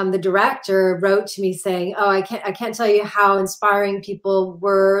so the director wrote to me saying, "Oh, I can't tell you how inspiring people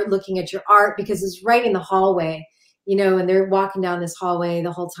were looking at your art, because it's right in the hallway, and they're walking down this hallway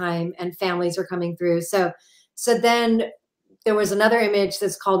the whole time, and families are coming through." So then there was another image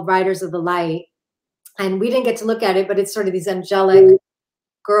that's called Riders of the Light, and we didn't get to look at it, but it's sort of these angelic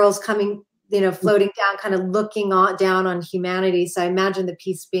girls coming, floating down, kind of looking down on humanity. So I imagine the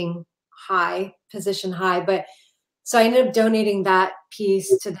piece being position high, but so I ended up donating that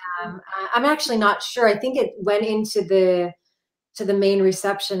piece to them. I'm actually not sure. I think it went into the main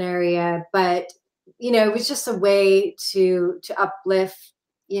reception area, but it was just a way to uplift,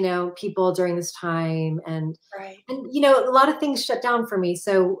 people during this time. And a lot of things shut down for me.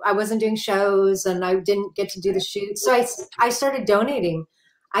 So I wasn't doing shows, and I didn't get to do the shoots. So I started donating.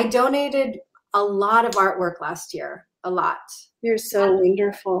 I donated a lot of artwork last year, a lot. You're so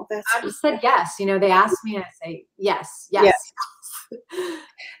wonderful. I just said yes. They asked me, and I say yes.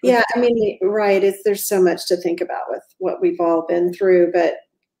 Yeah, I mean, right. There's so much to think about with what we've all been through. But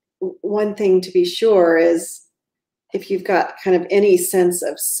one thing to be sure is, if you've got kind of any sense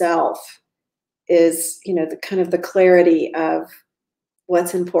of self, is the kind of the clarity of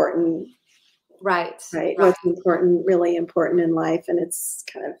what's important. Right. What's important, really important in life. And it's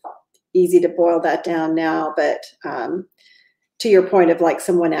kind of easy to boil that down now. But to your point of, like,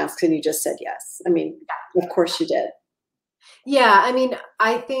 someone asked and you just said yes. I mean, of course you did. Yeah. I mean,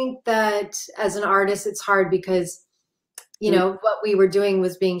 I think that as an artist, it's hard because, what we were doing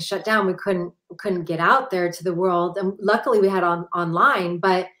was being shut down. We couldn't get out there to the world. And luckily we had online,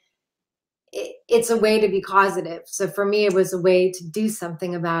 but it's a way to be positive. So for me, it was a way to do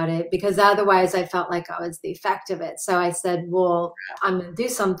something about it, because otherwise I felt like I was the effect of it. So I said, well, I'm going to do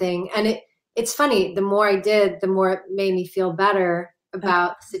something. And it's funny, the more I did, the more it made me feel better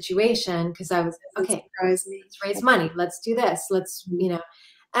about the situation, because I was, okay, let's raise money. Let's do this. Let's,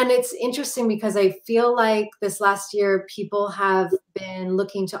 and it's interesting because I feel like this last year, people have been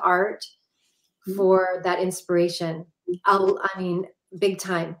looking to art for that inspiration. I mean, big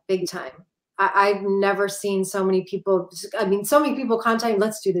time, big time. I've never seen so many people. So many people contact me,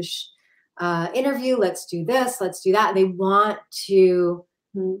 let's do this interview. Let's do this. Let's do that. They want to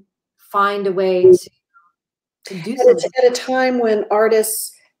find a way to do something. At a time when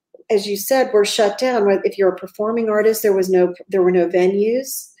artists, as you said, were shut down. If you're a performing artist, there were no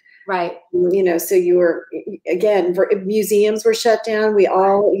venues. Right. So you were, again, museums were shut down. We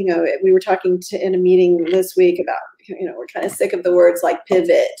all, we were talking in a meeting this week about, we're kind of sick of the words like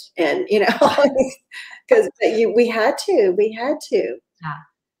pivot and, because we had to.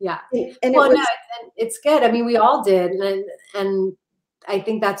 Yeah. And it's good. I mean, we all did. And I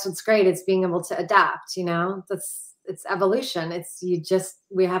think that's what's great. It's being able to adapt, it's evolution.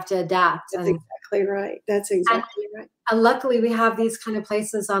 We have to adapt. That's exactly right. That's exactly right. And luckily we have these kind of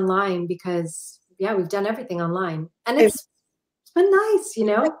places online because we've done everything online, and it's been nice,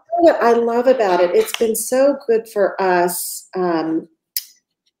 What I love about it, it's been so good for us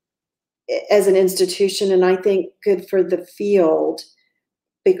as an institution, and I think good for the field,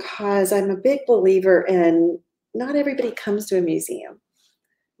 because I'm a big believer in not everybody comes to a museum.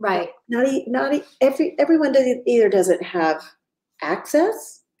 Right. Everyone either doesn't have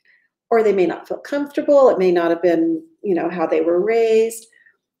access, or they may not feel comfortable. It may not have been, how they were raised.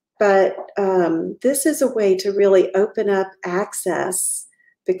 But this is a way to really open up access,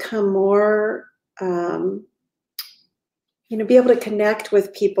 become more, be able to connect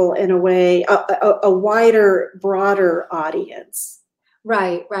with people in a way, a wider, broader audience.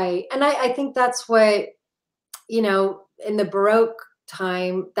 Right, right. And I think that's what, in the Baroque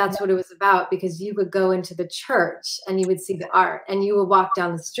time, that's what it was about, because you would go into the church and you would see the art, and you would walk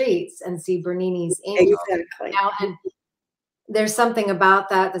down the streets and see Bernini's Angel. Exactly. And there's something about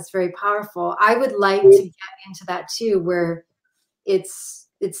that that's very powerful. I would like to get into that too, where it's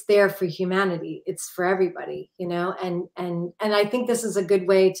there for humanity. It's for everybody, and I think this is a good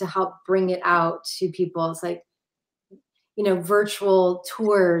way to help bring it out to people. It's like, virtual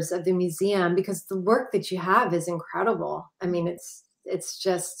tours of the museum, because the work that you have is incredible. I mean, it's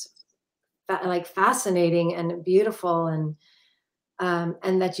just like fascinating and beautiful, and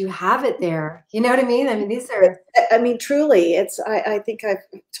that you have it there. You know what I mean? I mean, these are. I mean, truly, I think I've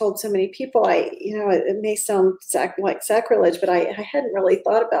told so many people, it may sound like sacrilege, but I hadn't really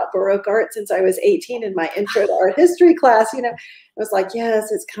thought about Baroque art since I was 18 in my intro to art history class. I was like,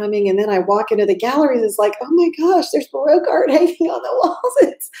 yes, it's coming. And then I walk into the galleries. It's like, oh my gosh, there's Baroque art hanging on the walls.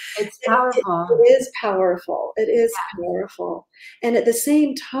 It's powerful. It is powerful. It is powerful. And at the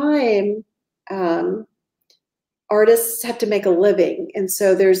same time, artists have to make a living. And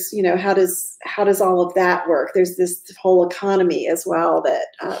so there's, how does all of that work? There's this whole economy as well that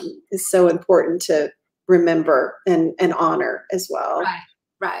is so important to remember and honor as well. Right,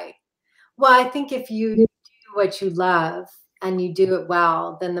 right. Well, I think if you do what you love and you do it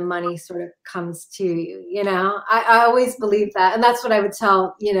well, then the money sort of comes to you, I always believe that. And that's what I would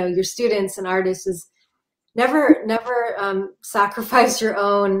tell, your students and artists is never sacrifice your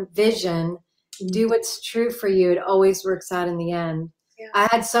own vision. Do what's true for you. It always works out in the end. Yeah. I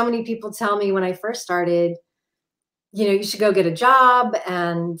had so many people tell me when I first started, you should go get a job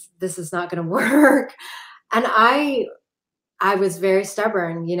and this is not going to work. And I was very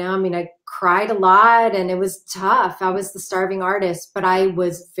stubborn, I mean, I cried a lot and it was tough. I was the starving artist, but I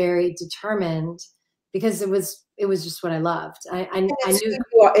was very determined because it was just what I loved. I knew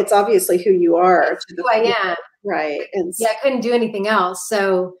it's obviously who you are. Who I am. Right. And yeah, I couldn't do anything else.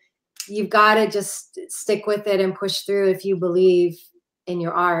 So you've got to just stick with it and push through if you believe in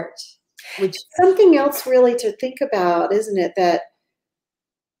your art. Which something else really to think about, isn't it? That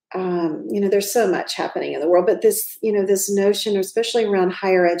there's so much happening in the world, but this, this notion, especially around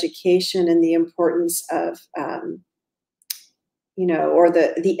higher education and the importance of, or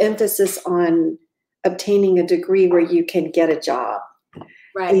the emphasis on obtaining a degree where you can get a job.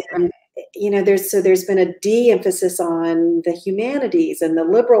 Right. And, there's been a de-emphasis on the humanities and the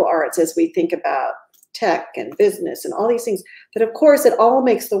liberal arts as we think about tech and business and all these things. But of course, it all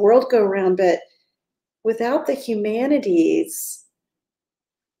makes the world go around. But without the humanities,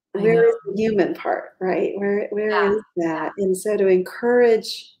 where is the human part, right? Where is that? And so to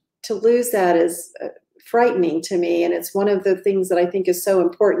lose that is frightening to me. And it's one of the things that I think is so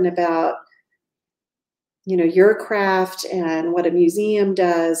important about your craft and what a museum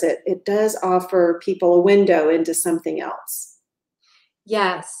does. It does offer people a window into something else.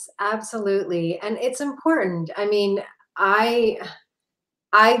 Yes, absolutely. And it's important. I mean, I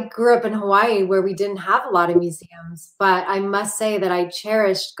grew up in Hawaii where we didn't have a lot of museums, but I must say that I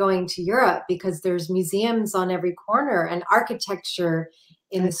cherished going to Europe because there's museums on every corner and architecture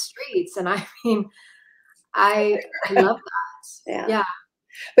in the streets. And I mean, I love that. Yeah.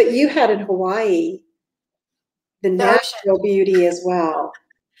 But you had in Hawaii the natural beauty as well.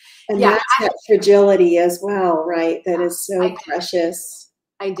 And that's that fragility as well, right? That is so precious.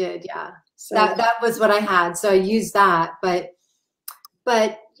 I did, yeah. So that was what I had. So I used that. But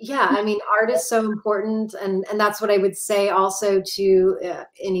yeah, I mean, art is so important. And that's what I would say also to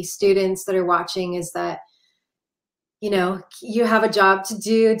any students that are watching is that, you have a job to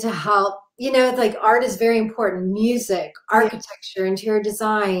do to help. Like art is very important. Music, architecture, interior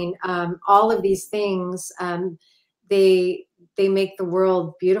design, all of these things, they make the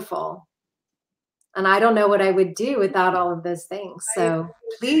world beautiful. And I don't know what I would do without all of those things. So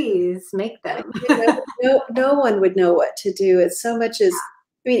please make them. No one would know what to do. It's so much as,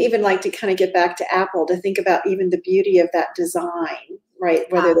 I mean, even like to kind of get back to Apple, to think about even the beauty of that design, right?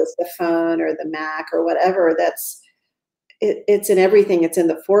 Whether it's the phone or the Mac or whatever, it's in everything. It's in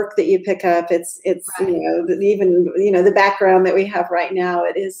the fork that you pick up. It's even the background that we have right now.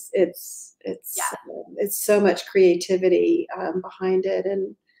 It's so much creativity behind it,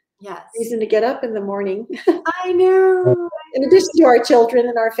 and reason to get up in the morning. I know. in addition to our children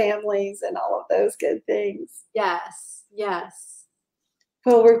and our families and all of those good things. Yes, yes.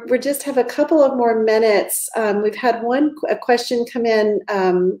 Well, we just have a couple of more minutes. We've had a question come in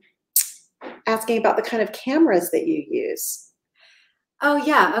asking about the kind of cameras that you use. Oh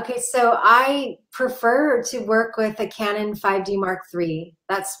yeah. Okay. So I prefer to work with a Canon 5D Mark III.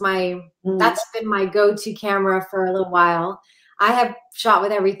 That's been my go-to camera for a little while. I have shot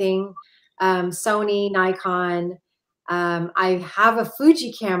with everything, Sony, Nikon. I have a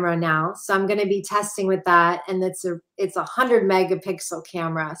Fuji camera now, so I'm going to be testing with that, and it's a 100 megapixel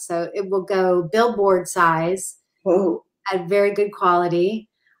camera, so it will go billboard size. Whoa. At very good quality.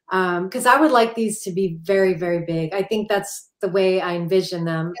 Because I would like these to be very, very big. I think that's the way I envision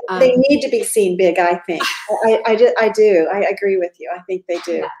them. They need to be seen big, I think. I do. I agree with you. I think they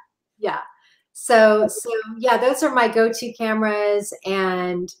do. Yeah. Yeah. So yeah, those are my go-to cameras.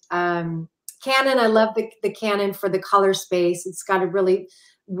 And Canon, I love the Canon for the color space. It's got a really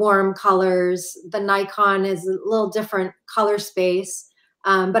warm colors. The Nikon is a little different color space.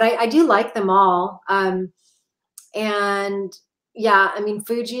 But I do like them all. And yeah, I mean,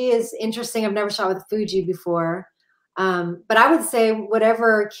 Fuji is interesting. I've never shot with Fuji before. But I would say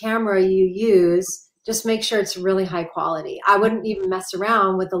whatever camera you use, just make sure it's really high quality. I wouldn't even mess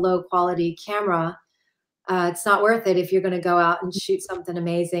around with a low quality camera. It's not worth it if you're going to go out and shoot something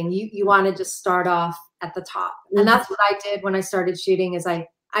amazing. You want to just start off at the top. And that's what I did when I started shooting is I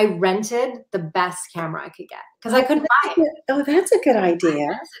rented the best camera I could get because I couldn't buy it. Oh, that's a good idea. I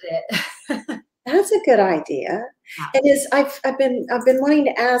rented it. That's a good idea. And I've been wanting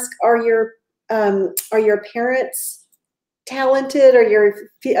to ask, are your parents talented, or your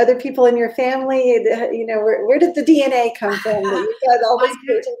other people in your family? You know, where did the DNA come from? That you've got all these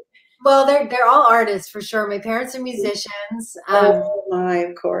Well, they're all artists for sure. My parents are musicians. Oh my,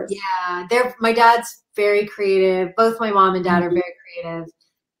 of course. Yeah, my dad's very creative. Both my mom and dad are very creative.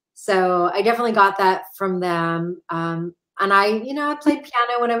 So I definitely got that from them. And I played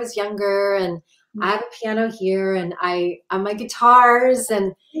piano when I was younger, and I have a piano here, and I on my guitars,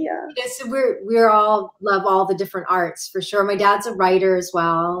 and so we're all love all the different arts for sure. My dad's a writer as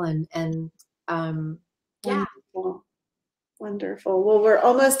well, and yeah. Wonderful. Well, we're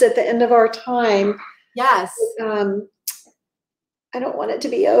almost at the end of our time. Yes. I don't want it to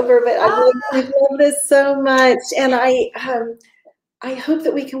be over, but I love this so much, and I hope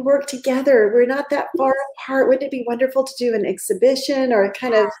that we can work together. We're not that far apart. Wouldn't it be wonderful to do an exhibition or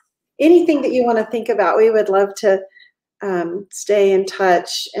kind of anything that you want to think about? We would love to stay in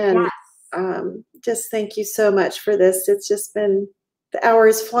touch. And just thank you so much for this. It's just been, the hour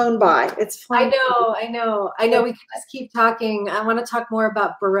has flown by. It's flown. I know. We can just keep talking. I want to talk more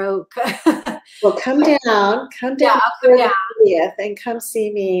about Baroque. Well, come down. Yeah, I'll come down. And come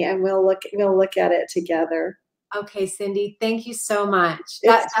see me, and we'll look at it together. Okay, Cindy, thank you so much.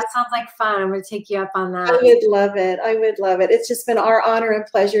 That sounds like fun. I'm going to take you up on that. I would love it. I would love it. It's just been our honor and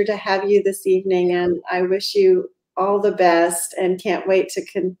pleasure to have you this evening, and I wish you all the best, and can't wait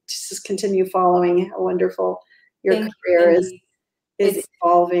to just continue following how wonderful your career is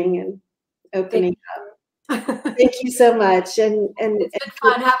evolving and opening up. Thank you so much. And it's been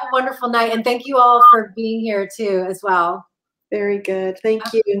fun. Have a wonderful night, and thank you all for being here too as well. Very good.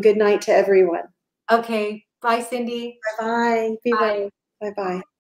 Thank you, and good night to everyone. Okay. Bye, Cindy. Bye-bye. Bye-bye. Bye-bye.